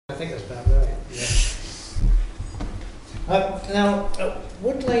I think that's about right. Yeah. Now,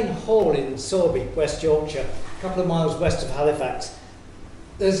 Wood Lane Hall in Sorby, West Yorkshire, a couple of miles west of Halifax,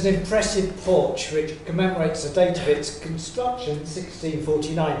 there's an impressive porch which commemorates the date of its construction,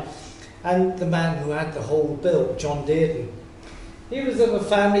 1649, and the man who had the hall built, John Dearden. He was of a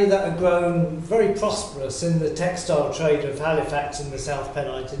family that had grown very prosperous in the textile trade of Halifax and the South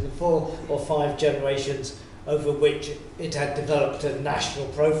Pennines in the 4 or 5 generations over which it had developed a national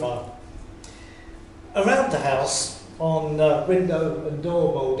profile. Around the house, on window and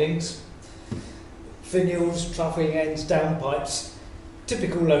door mouldings, finials, troughing ends, downpipes,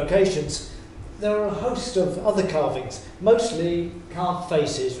 typical locations, there are a host of other carvings, mostly carved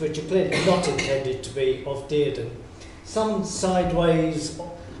faces which are clearly not intended to be of Dearden. Some sideways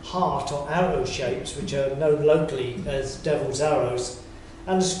heart or arrow shapes which are known locally as devil's arrows,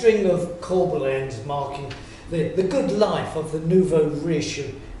 and a string of corbel ends marking the good life of the nouveau riche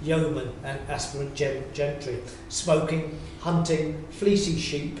yeoman and aspirant gentry, smoking, hunting, fleecy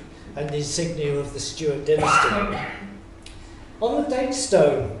sheep, and the insignia of the Stuart dynasty. On the date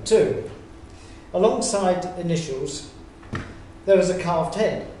stone, too, alongside initials, there is a carved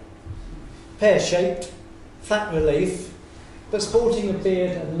head, pear-shaped, flat relief, but sporting a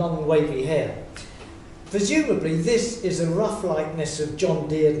beard and long wavy hair. Presumably this is a rough likeness of John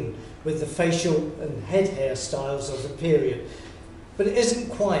Dearden with the facial and head hairstyles of the period, but it isn't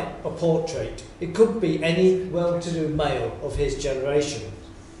quite a portrait. It could be any well-to-do male of his generation.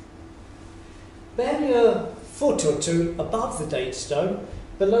 Barely a foot or two above the date stone,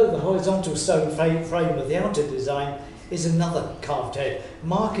 below the horizontal stone frame of the outer design, is another carved head,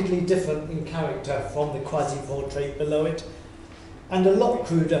 markedly different in character from the quasi-portrait below it, and a lot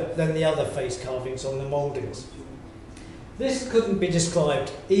cruder than the other face carvings on the mouldings. This couldn't be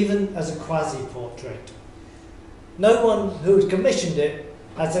described even as a quasi-portrait. No one who had commissioned it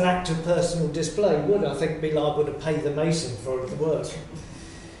as an act of personal display would, I think, be liable to pay the mason for the work.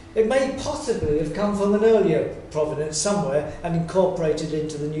 It may possibly have come from an earlier provenance somewhere and incorporated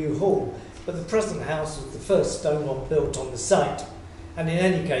into the new hall, but the present house was the first stone one built on the site, and in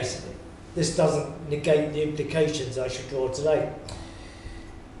any case, this doesn't negate the implications I should draw today.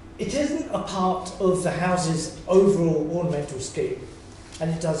 It isn't a part of the house's overall ornamental scheme, and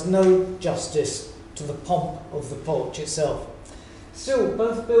it does no justice to the pomp of the porch itself. Still,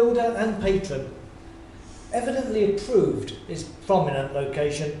 both builder and patron evidently approved its prominent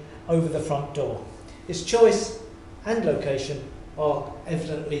location over the front door. Its choice and location are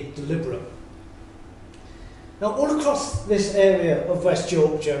evidently deliberate. Now, all across this area of West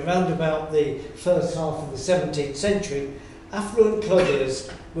Yorkshire, around about the first half of the 17th century, affluent clothiers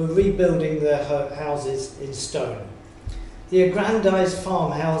were rebuilding their houses in stone. The aggrandised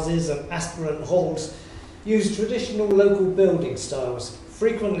farmhouses and aspirant halls used traditional local building styles,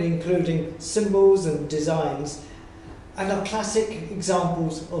 frequently including symbols and designs, and are classic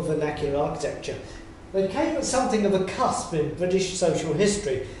examples of vernacular architecture. They came at something of a cusp in British social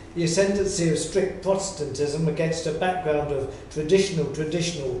history, the ascendancy of strict Protestantism against a background of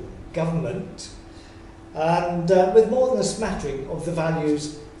traditional government, and with more than a smattering of the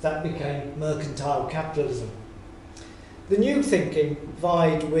values that became mercantile capitalism. The new thinking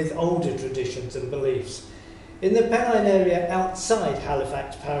vied with older traditions and beliefs. In the Pennine area outside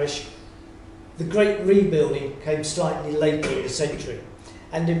Halifax parish, the great rebuilding came slightly later in the century,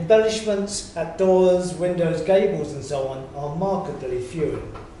 and embellishments at doors, windows, gables and so on are markedly fewer.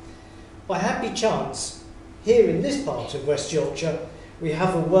 By happy chance, here in this part of West Yorkshire, we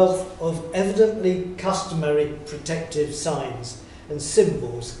have a wealth of evidently customary protective signs and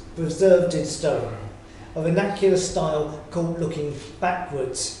symbols preserved in stone, a vernacular style called looking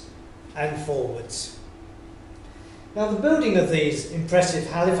backwards and forwards. Now, the building of these impressive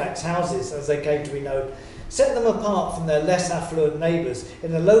Halifax houses, as they came to be known, set them apart from their less affluent neighbours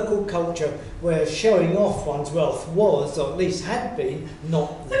in a local culture where showing off one's wealth was, or at least had been,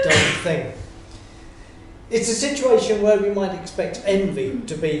 not the done thing. It's a situation where we might expect envy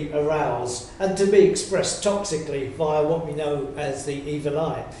to be aroused and to be expressed toxically via what we know as the evil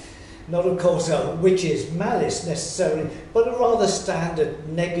eye. Not, of course, a witch's malice necessarily, but a rather standard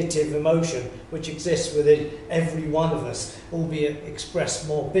negative emotion which exists within every one of us, albeit expressed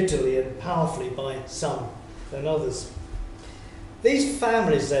more bitterly and powerfully by some than others. These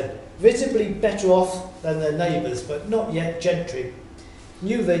families, then, visibly better off than their neighbours, but not yet gentry,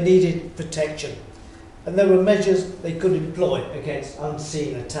 knew they needed protection, and there were measures they could employ against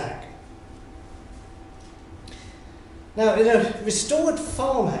unseen attack. Now, in a restored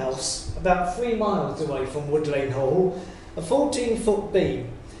farmhouse about 3 miles away from Wood Lane Hall, a 14-foot beam,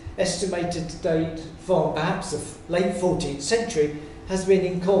 estimated to date from perhaps the late 14th century, has been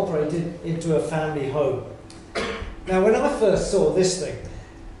incorporated into a family home. Now, when I first saw this thing,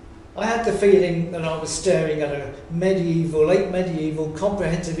 I had the feeling that I was staring at a late medieval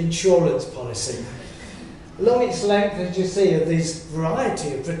comprehensive insurance policy. Along its length, as you see, are this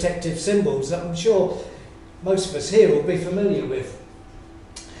variety of protective symbols that I'm sure most of us here will be familiar with.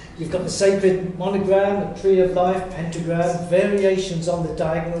 You've got the sacred monogram, the tree of life, pentagram, variations on the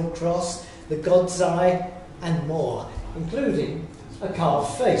diagonal cross, the God's eye, and more, including a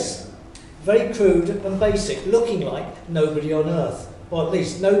carved face. Very crude and basic, looking like nobody on earth, or at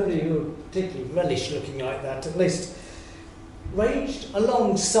least nobody who particularly relish looking like that, at least. Ranged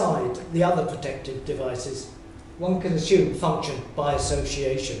alongside the other protective devices, one can assume function by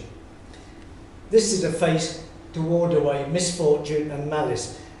association. This is a face to ward away misfortune and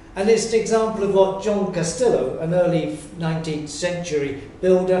malice, and it's an example of what John Castillo, an early 19th century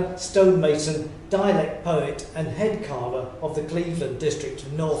builder, stonemason, dialect poet and head carver of the Cleveland district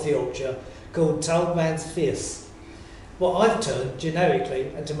of North Yorkshire, called Taubman's Fierce. What I've termed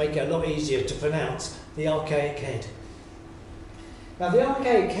generically, and to make it a lot easier to pronounce, the archaic head. Now, the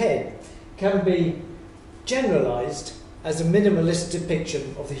archaic head can be generalised as a minimalist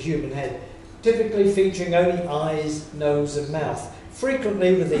depiction of the human head, typically featuring only eyes, nose and mouth,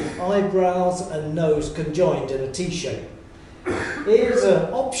 frequently with the eyebrows and nose conjoined in a T-shape. Ears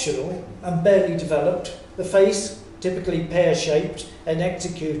are optional and barely developed, the face typically pear-shaped and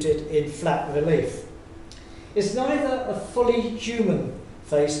executed in flat relief. It's neither a fully human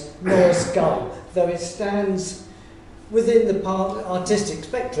face nor a skull, though it stands within the artistic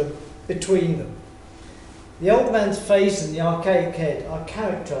spectrum between them. The old man's face and the archaic head are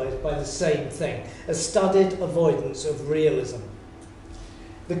characterised by the same thing, a studied avoidance of realism.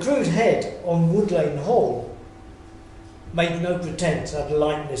 The crude head on Wood Lane Hall made no pretence at the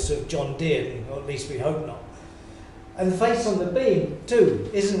likeness of John Dearden, or at least we hope not. And the face on the beam, too,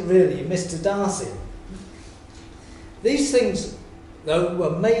 isn't really Mr. Darcy. These things, though,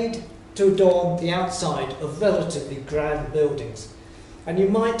 were made to adorn the outside of relatively grand buildings, and you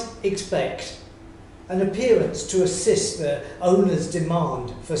might expect an appearance to assist their owner's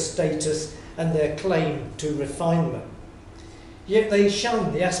demand for status and their claim to refinement. Yet they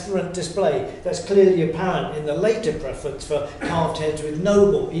shun the aspirant display that's clearly apparent in the later preference for carved heads with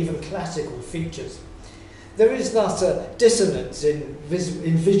noble, even classical features. There is thus a dissonance in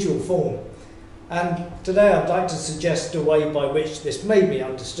visual form, and today I'd like to suggest a way by which this may be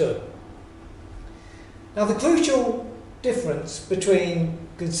understood. Now, the crucial difference between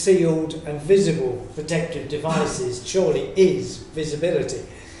concealed and visible protective devices surely is visibility.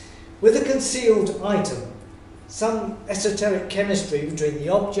 With a concealed item, some esoteric chemistry between the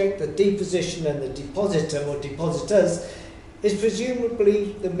object, the deposition and the depositor or depositors is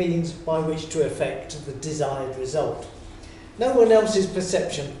presumably the means by which to effect the desired result. No one else's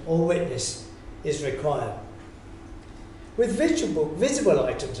perception or witness is required. With visible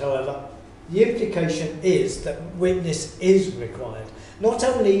items, however, the implication is that witness is required. Not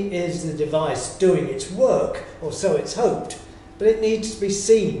only is the device doing its work, or so it's hoped, but it needs to be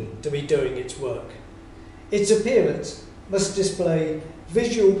seen to be doing its work. Its appearance must display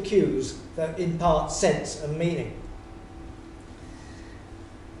visual cues that impart sense and meaning.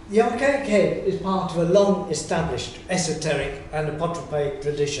 The archaic head is part of a long-established esoteric and apotropaic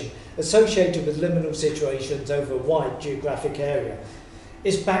tradition associated with liminal situations over a wide geographic area.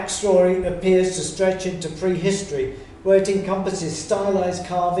 Its backstory appears to stretch into prehistory, where it encompasses stylized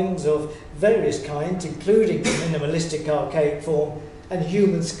carvings of various kinds, including the minimalistic archaic form and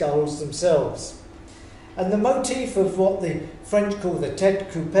human skulls themselves. And the motif of what the French call the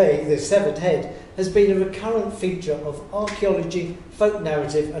tête coupée, the severed head, has been a recurrent feature of archaeology, folk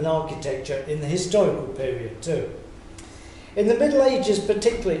narrative and architecture in the historical period too. In the Middle Ages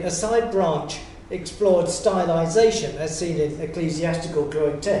particularly, a side branch explored stylisation as seen in ecclesiastical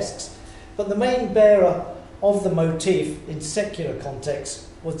grotesques, but the main bearer of the motif in secular context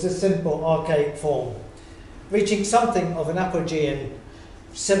was the simple archaic form, reaching something of an apogee in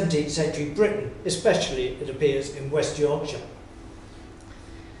 17th century Britain, especially it appears in West Yorkshire.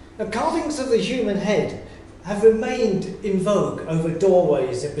 Now, carvings of the human head have remained in vogue over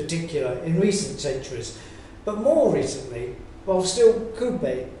doorways in particular in recent centuries, but more recently, while still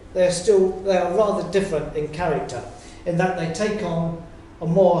coupé, they are rather different in character, in that they take on a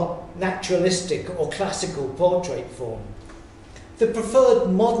more naturalistic or classical portrait form. The preferred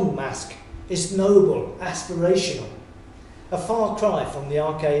modern mask is noble, aspirational, a far cry from the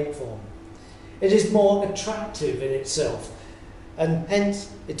archaic form. It is more attractive in itself, and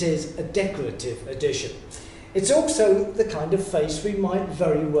hence it is a decorative addition. It's also the kind of face we might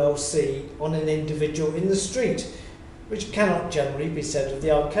very well see on an individual in the street, which cannot generally be said of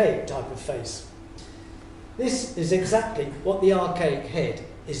the archaic type of face. This is exactly what the archaic head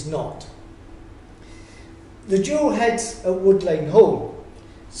is not. The dual heads at Wood Lane Hall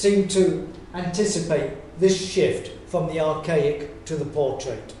seem to anticipate this shift from the archaic to the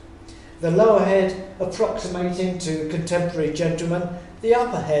portrait. The lower head approximating to contemporary gentlemen, the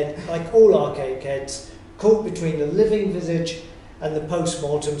upper head, like all archaic heads, caught between the living visage and the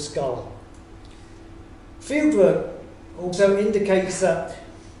post-mortem skull. Fieldwork also indicates that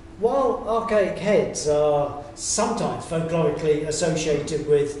while archaic heads are sometimes folklorically associated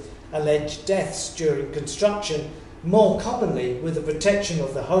with alleged deaths during construction, more commonly with the protection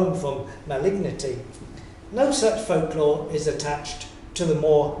of the home from malignity, no such folklore is attached to the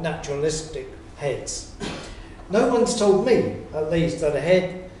more naturalistic heads. No one's told me, at least, that a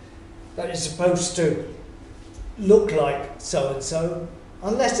head that is supposed to look like so-and-so,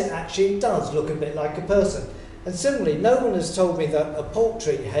 unless it actually does look a bit like a person. And similarly, no one has told me that a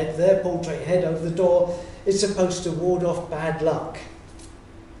portrait head, their portrait head over the door, is supposed to ward off bad luck.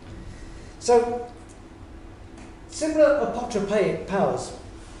 So, similar apotropaic powers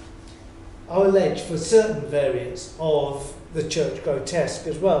are alleged for certain variants of the church grotesque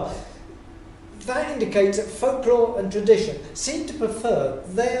as well. That indicates that folklore and tradition seem to prefer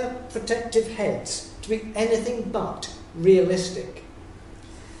their protective heads to be anything but realistic.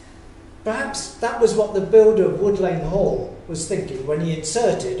 Perhaps that was what the builder of Wood Lane Hall was thinking when he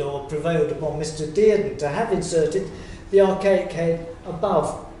inserted, or prevailed upon Mr. Dearden to have inserted, the archaic head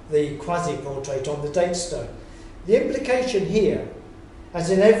above the quasi-portrait on the date stone. The implication here, as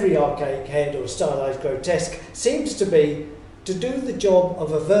in every archaic head or stylized grotesque, seems to be to do the job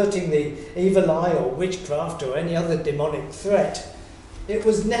of averting the evil eye or witchcraft or any other demonic threat. It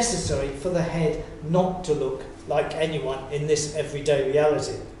was necessary for the head not to look like anyone in this everyday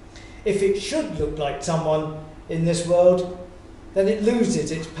reality. If it should look like someone in this world, then it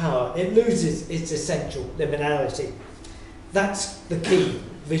loses its power, it loses its essential liminality. That's the key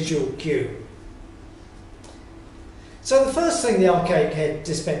visual cue. So the first thing the archaic head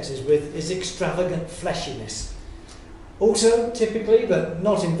dispenses with is extravagant fleshiness. Also, typically, but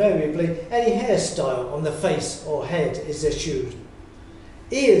not invariably, any hairstyle on the face or head is eschewed.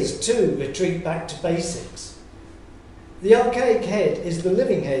 Ears, too, retreat back to basics. The archaic head is the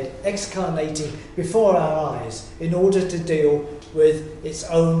living head excarnating before our eyes in order to deal with its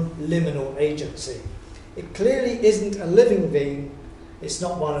own liminal agency. It clearly isn't a living being, it's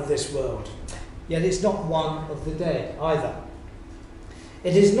not one of this world. Yet it's not one of the dead either.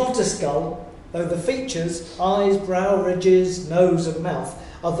 It is not a skull, though the features, eyes, brow ridges, nose and mouth,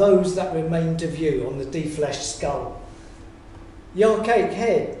 are those that remain to view on the defleshed skull. The archaic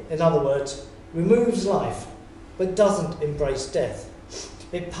head, in other words, removes life, but doesn't embrace death.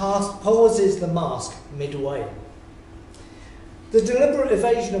 It pauses the mask midway. The deliberate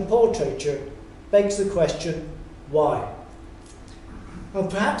evasion of portraiture begs the question, why? Well,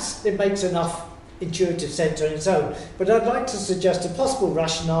 perhaps it makes enough intuitive sense on its own, but I'd like to suggest a possible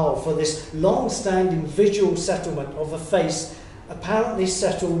rationale for this long-standing visual settlement of a face apparently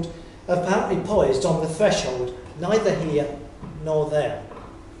poised on the threshold, neither here nor there.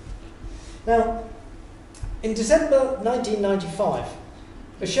 Now, in December 1995,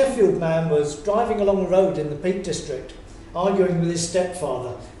 a Sheffield man was driving along a road in the Peak District, arguing with his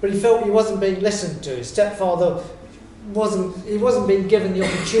stepfather, but he felt he wasn't being listened to. His stepfather wasn't being given the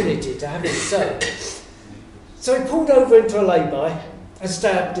opportunity to have his say. So he pulled over into a lay-by and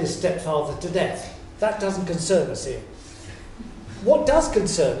stabbed his stepfather to death. That doesn't concern us here. What does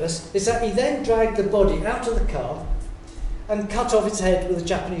concern us is that he then dragged the body out of the car and cut off its head with a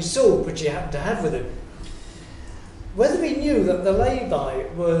Japanese sword, which he happened to have with him. Whether he knew that the lay-by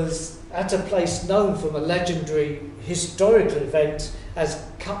was at a place known from a legendary historical event as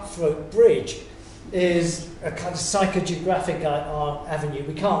Cutthroat Bridge is a kind of psychogeographic avenue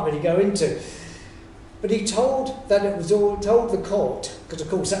we can't really go into. But he told the court, because of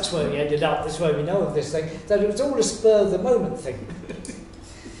course that's where he ended up, that's where we know of this thing, that it was all a spur of the moment thing.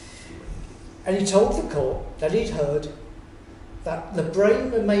 And he told the court that he'd heard that the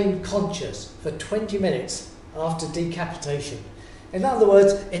brain remained conscious for 20 minutes after decapitation. In other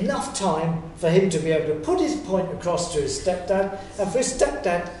words, enough time for him to be able to put his point across to his stepdad, and for his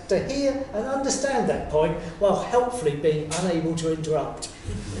stepdad to hear and understand that point while helpfully being unable to interrupt.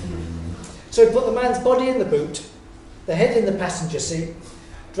 So he put the man's body in the boot, the head in the passenger seat,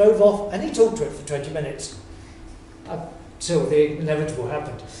 drove off, and he talked to it for 20 minutes until the inevitable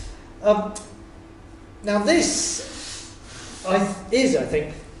happened. Now this is, I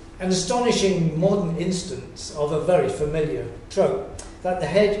think, an astonishing modern instance of a very familiar trope, that the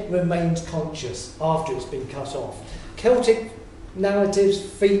head remains conscious after it's been cut off. Celtic narratives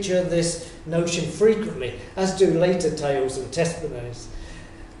feature this notion frequently, as do later tales and testimonies.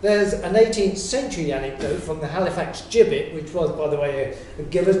 There's an 18th century anecdote from the Halifax gibbet, which was, by the way, a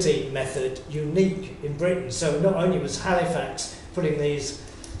guillotine method unique in Britain. So not only was Halifax putting these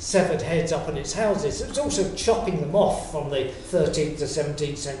severed heads up in its houses, it was also chopping them off from the 13th to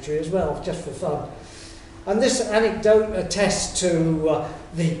 17th century as well, just for fun. And this anecdote attests to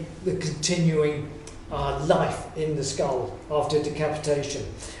the continuing life in the skull after decapitation.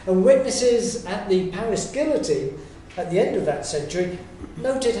 And witnesses at the Paris guillotine at the end of that century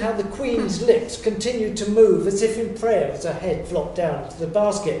noted how the Queen's lips continued to move as if in prayer as her head flopped down into the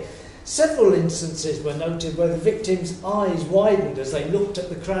basket. Several instances were noted where the victim's eyes widened as they looked at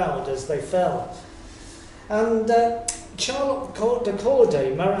the crowd as they fell. And Charlotte de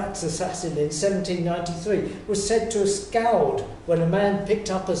Corday, Marat's assassin in 1793, was said to have scowled when a man picked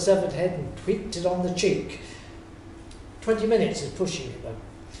up a severed head and tweaked it on the cheek. 20 minutes is pushing it though.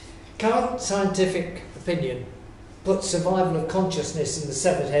 Current scientific opinion puts survival of consciousness in the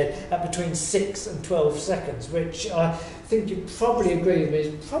severed head at between 6 and 12 seconds, which I think you probably agree with me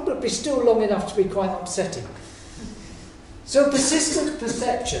is probably still long enough to be quite upsetting. So persistent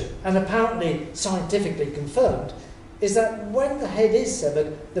perception, and apparently scientifically confirmed, is that when the head is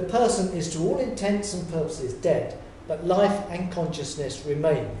severed, the person is to all intents and purposes dead, but life and consciousness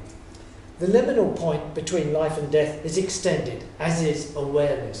remain. The liminal point between life and death is extended, as is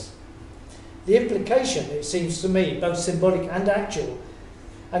awareness. The implication, it seems to me, both symbolic and actual,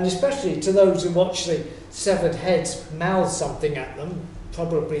 and especially to those who watch the severed heads mouth something at them,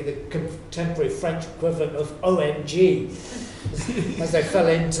 probably the contemporary French equivalent of OMG, as they fell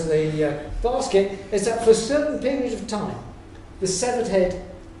into the basket, is that for a certain period of time, the severed head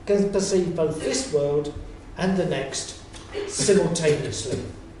can perceive both this world and the next simultaneously.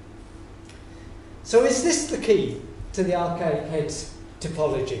 So is this the key to the archaic head's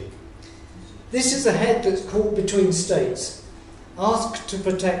typology? This is a head that's caught between states, asked to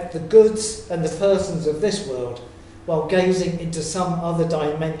protect the goods and the persons of this world, while gazing into some other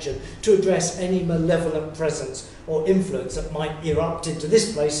dimension to address any malevolent presence or influence that might erupt into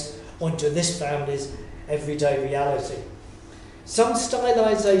this place or into this family's everyday reality. Some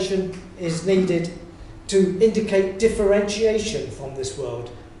stylisation is needed to indicate differentiation from this world,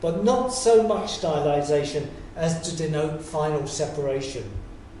 but not so much stylisation as to denote final separation.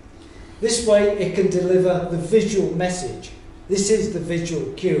 This way it can deliver the visual message. This is the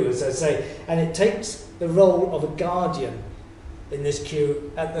visual cue, as I say, and it takes the role of a guardian in this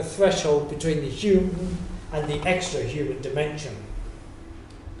cue at the threshold between the human and the extra-human dimension.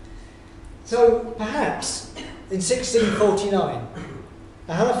 So perhaps in 1649,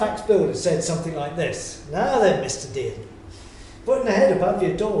 a Halifax builder said something like this: "Now then, Mr. Dean, putting a head above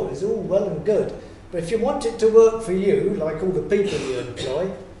your door is all well and good, but if you want it to work for you, like all the people you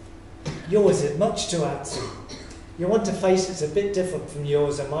employ, yours is much too handsome. You want a face that's a bit different from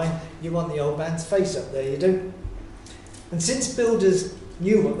yours and mine. You want the old man's face up there, you do." And since builders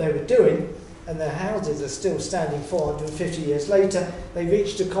knew what they were doing, and their houses are still standing 450 years later, they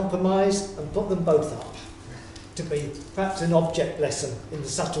reached a compromise and put them both up, to be perhaps an object lesson in the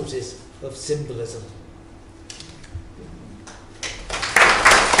subtleties of symbolism.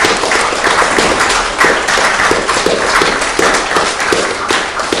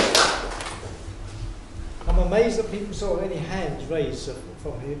 Amazed that people saw any hands raised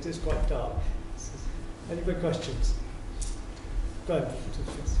from here. It's quite dark. Any good questions? Go ahead.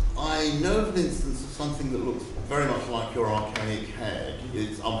 I know of an instance of something that looks very much like your archaic head.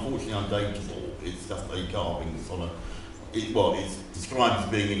 It's unfortunately undateable. It's just a carving that's on a... it's described as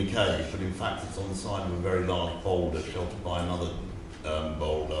being in a cave, but in fact it's on the side of a very large boulder sheltered by another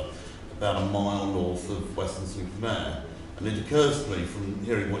boulder about a mile north of Weston-super-Mare. And it occurs to me from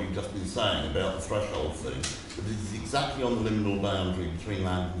hearing what you've just been saying about the threshold thing, that it is exactly on the liminal boundary between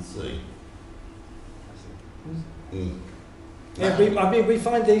land and sea. Yeah, we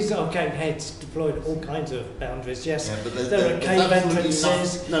find these archaic heads deployed at all kinds of boundaries, yes. Yeah, but there are cave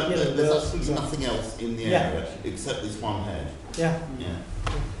entrances. There's absolutely nothing else in the area except this one head. Yeah. Yeah.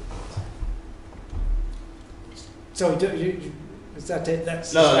 So is that it?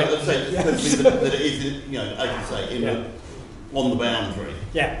 That's no, that's it. Yeah. That it is, as you say, in on the boundary.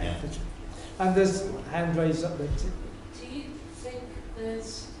 Yeah. And there's hand raised up there. Do you think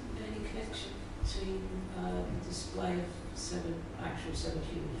there's any connection between the display of actual severed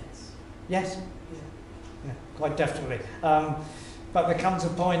human heads? Yes. Yeah, quite definitely. But there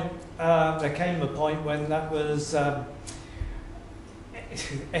came a point when that was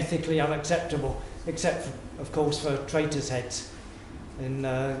ethically unacceptable, except, of course, for traitors' heads in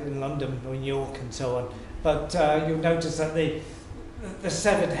London or New York and so on. But you'll notice that the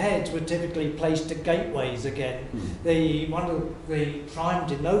severed heads were typically placed at gateways again. One of the prime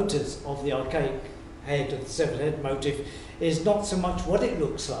denoters of the archaic head, of the severed head motif, is not so much what it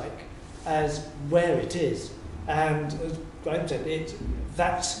looks like as where it is. And as Graham said,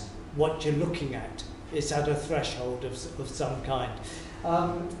 that's what you're looking at. It's at a threshold of some kind.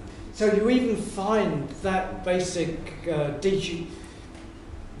 So you even find that basic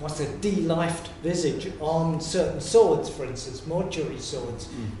de-lifed visage on certain swords, for instance, mortuary swords.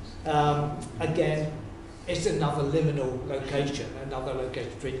 Again, it's another liminal location, another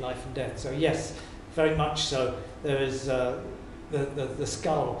location between life and death. So yes, very much so. There is the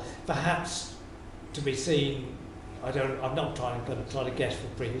skull, perhaps to be seen. I'm not trying to guess for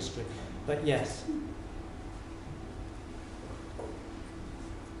prehistory, but yes.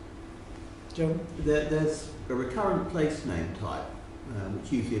 John? There's a recurrent place name type,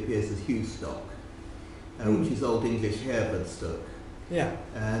 which usually appears as Hewstock, which is Old English Herbertstock. Yeah.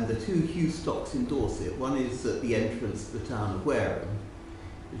 And the two Hewstocks in Dorset, one is at the entrance to the town of Wareham,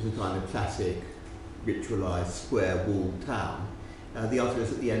 which is a kind of classic ritualised square walled town. The other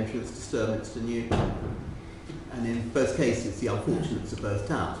is at the entrance to Sturminster Newton. And in both cases, the unfortunates of both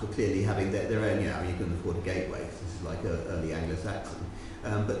towns were clearly having their own, you couldn't afford a gateway, because this is like early Anglo-Saxon,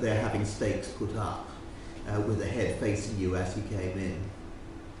 but they're having stakes put up with the head facing you as you came in.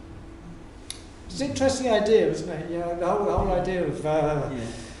 It's an interesting idea, isn't it? Yeah, the whole idea of...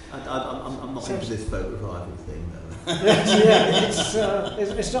 I'm not into this folk revival thing, though.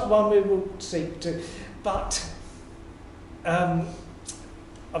 It's not one we will seek to, but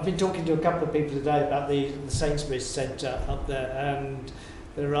I've been talking to a couple of people today about the Sainsbury's Centre up there, and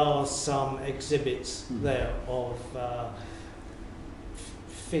there are some exhibits there of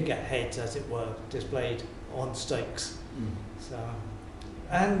figureheads, as it were, displayed on stakes. So,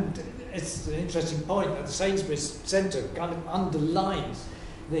 and it's an interesting point that the Sainsbury's Centre kind of underlines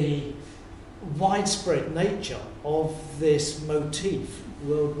the widespread nature of this motif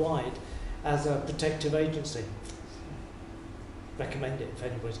worldwide as a protective agency. Recommend it if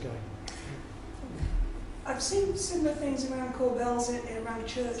anybody's going. I've seen similar things around corbels around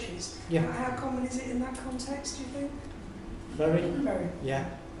churches. Yeah. How common is it in that context, do you think? Very. Very. Yeah.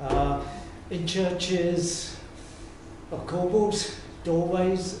 In churches, corbels,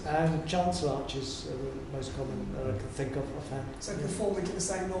 doorways, and chancel arches are the most common that I can think of offhand. So conforming to the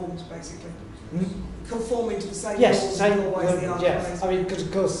same norms, basically. Hmm? Conforming to the same Yes, norms, same. doorways, the archways. Yes. I mean, because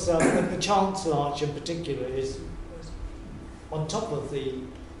of course the chancel arch in particular is on top of the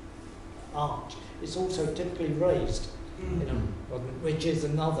arch. It's also typically raised, which is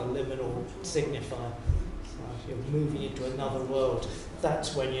another liminal signifier. So if you're moving into another world,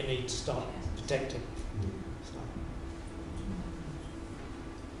 that's when you need to start protecting. So.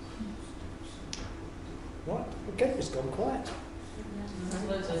 What? Okay, it's gone quiet.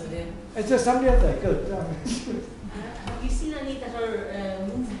 Is there somebody up there? Good. Have you seen any that are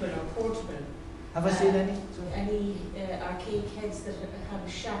movable or portable? Have I seen any? Any archaic heads that have a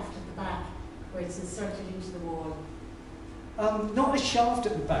shaft at the back where it's inserted into the wall? Not a shaft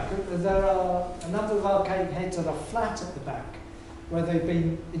at the back. There are a number of archaic heads that are flat at the back, where they've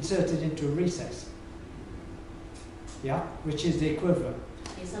been inserted into a recess. Yeah, which is the equivalent.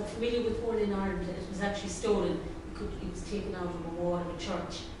 Yes, I'm familiar with one in Ireland. It was actually stolen. It was taken out of a wall of a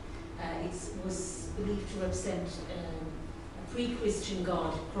church. It was believed to represent a pre-Christian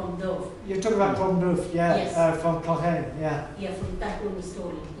god, Crom-Dubh. You're talking about Crom-Dubh, yeah, yes. From Clohen, yeah. Yeah, from that one was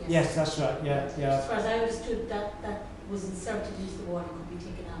stolen. Yes. Yes, that's right. Yeah, yeah. As far as I understood, that was inserted into the wall and could be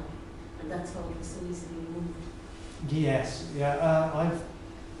taken out, and that's how it was so easily removed. Yes, yeah. I've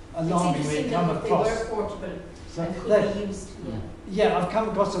alarmingly come that across. They were portable So and could be used. Yeah, I've come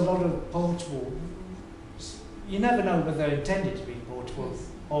across a lot of portable. You never know whether they're intended to be portable, Yes.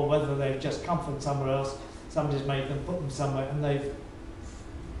 or whether they've just come from somewhere else. Somebody's made them, put them somewhere, and they've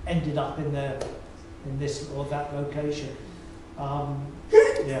ended up in this or that location.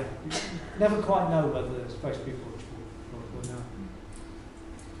 Yeah, you never quite know whether they're supposed to be portable or not.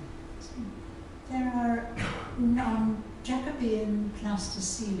 There are, on Jacobean plaster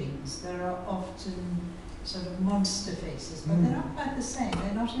ceilings, there are often sort of monster faces, but they're not quite the same.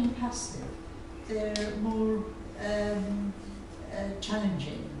 They're not impassive. They're more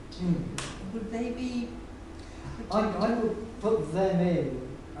challenging. Would they be protected? I would put them in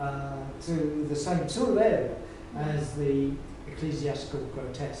to the same sort of area as the ecclesiastical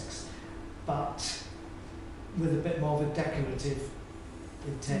grotesques, but with a bit more of a decorative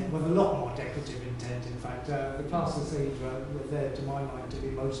intent, with a lot more decorative intent, in fact. The plaster ceilings were there, to my mind, to be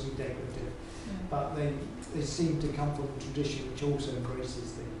mostly decorative, but they seem to come from a tradition which also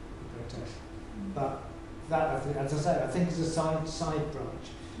embraces the grotesque. But that, as I say, I think is a side branch,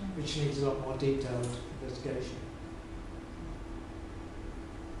 which needs a lot more detailed investigation.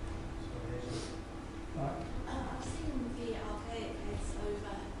 Right. I've seen the archaic heads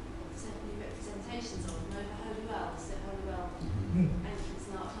over, certainly representations of them over holy wells, the holy well entrance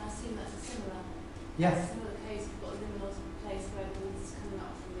and arch, and I assume that's a similar, Yeah. similar case. We've got a liminal place where the water's coming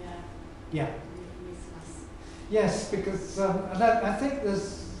up from the earth. Yeah. And it's nice. Yes, because and I think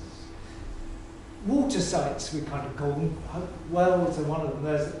there's water sites, we kind of call them. Wells are one of them.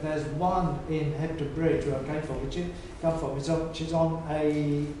 There's one in Hebden Bridge where I came from, which is on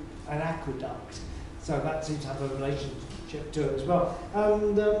an aqueduct. So that seems to have a relationship to it as well.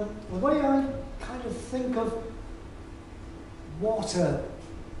 And the way I kind of think of water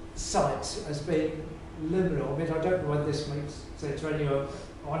sites as being liminal, I mean, I don't know whether this makes sense to anyone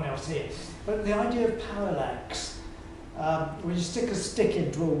else here, but the idea of parallax, when you stick a stick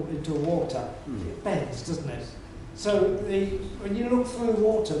into water, it bends, doesn't it? So when you look through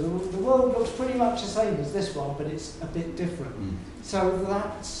water, the world looks pretty much the same as this one, but it's a bit different. So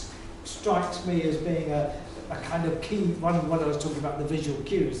that strikes me as being a kind of key, when I was talking about the visual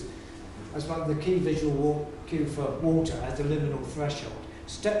cues, as one of the key visual cue for water as a liminal threshold.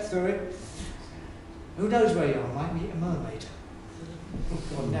 Step through it, who knows where you are, might meet a mermaid.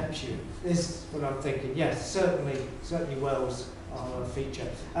 Or Neptune. This is what I'm thinking. Yes, certainly wells are a feature.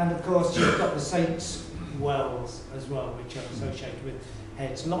 And of course you've got the saints' wells as well, which are associated with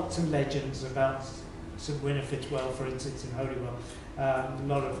heads. Lots of legends about St Winifred's well, for instance, in Holywell. A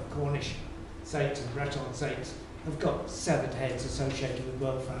lot of Cornish saints and Breton saints have got severed heads associated with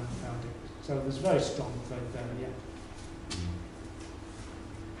well founding. So there's very strong thread there, yeah.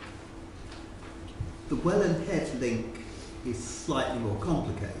 The well and head link is slightly more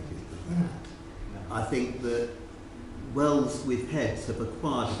complicated than that. I think that wells with heads have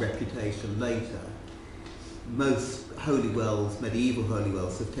acquired a reputation later. Most holy wells, medieval holy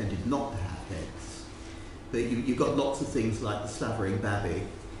wells, have tended not to have heads. But you've got lots of things like the slavering babby,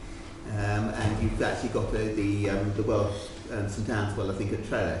 and you've actually got the Welsh St Anne's well, I think, at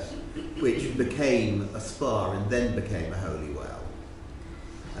Trellis, which became a spa and then became a holy well.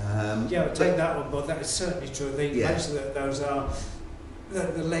 Yeah, I'll take that one, but that is certainly true. Most of those are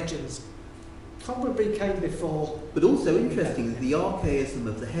the legends. Probably came before. But also interesting, the archaism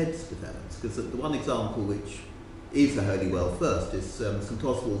of the heads develops, because the one example which is a holy well first is St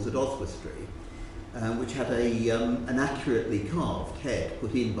Oswald's at Oswestry, which had an accurately carved head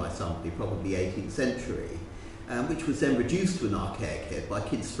put in by somebody, probably 18th century, which was then reduced to an archaic head by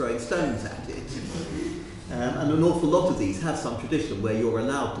kids throwing stones at it. And an awful lot of these have some tradition where you're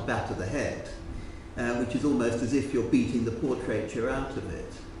allowed to batter the head, which is almost as if you're beating the portraiture out of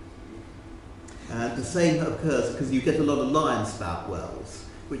it. The same occurs because you get a lot of lion spout wells,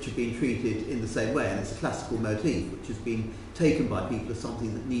 which have been treated in the same way, and it's a classical motif which has been taken by people as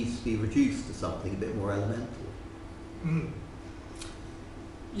something that needs to be reduced to something a bit more elemental.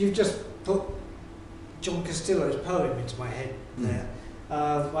 You've just put John Castillo's poem into my head there.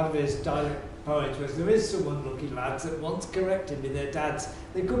 One of his dialect poets was, "There is some unlucky lads that once corrected me their dads.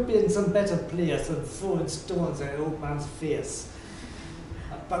 They could be in some better place than throwing stones at an old man's face."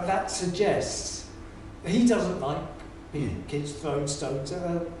 But that suggests he doesn't like kids throwing stones at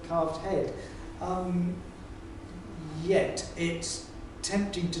a carved head. Yet it's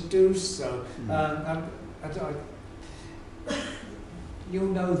tempting to do so. You'll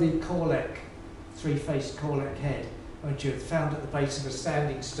know the Corlec, three-faced Corlec head, won't you? It's found at the base of a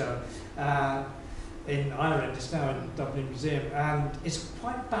standing stone in Ireland. It's now in the Dublin Museum, and it's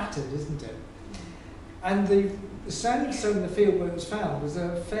quite battered, isn't it? And the standing stone in the field where it was found was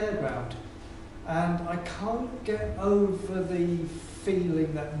a fairground, and I can't get over the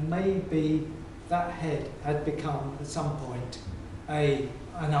feeling that maybe that head had become at some point an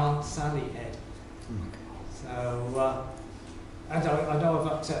Aunt Sally head. So, and I know I've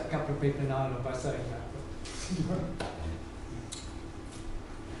upset a couple of people in Ireland by saying that.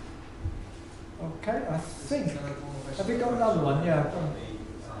 Okay, I think. Have we got another one? Yeah.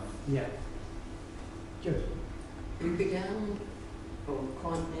 Yeah. Good. We began,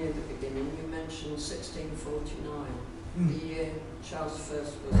 quite near the beginning, you mentioned 1649, the year Charles I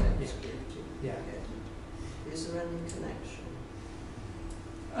was executed. Yeah. Is there any connection?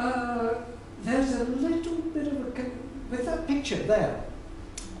 There's a little bit of a with that picture there.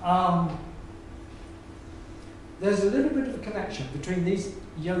 There's a little bit of a connection between these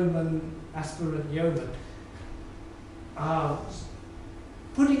aspirant yeomen,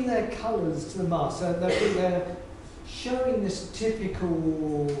 putting their colours to the mast. So they're showing this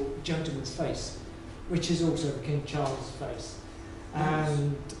typical gentleman's face, which is also King Charles' face,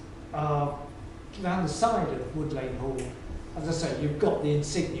 and around the side of Wood Lane Hall, as I say, you've got the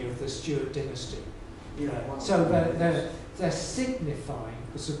insignia of the Stuart dynasty. So they're signifying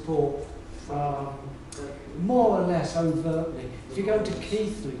the support more or less overtly. If you go to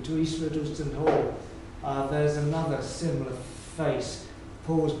Keighley, to East Riddleston Hall, there's another similar face,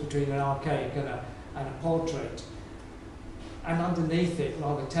 paused between an archaic and a portrait. And underneath it,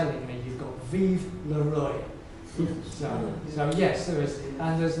 rather tellingly, you've got Vive le Roi. So yes, there is.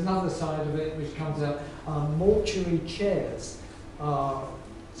 And there's another side of it which comes out. Mortuary chairs are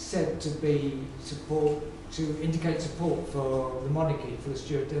said to be to indicate support for the monarchy, for the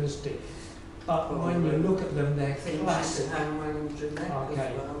Stuart dynasty. But when you look at them, they're classic. Things you could hang around your neck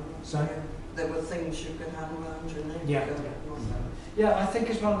as well. So there were things you could hang around your neck. yeah. Yeah, I think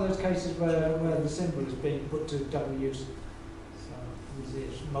it's one of those cases where the symbol is being put to double use. So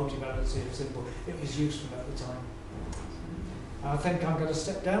it's multivalency of symbol. It was useful at the time. I think I'm going to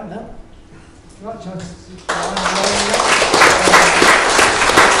step down now. Right,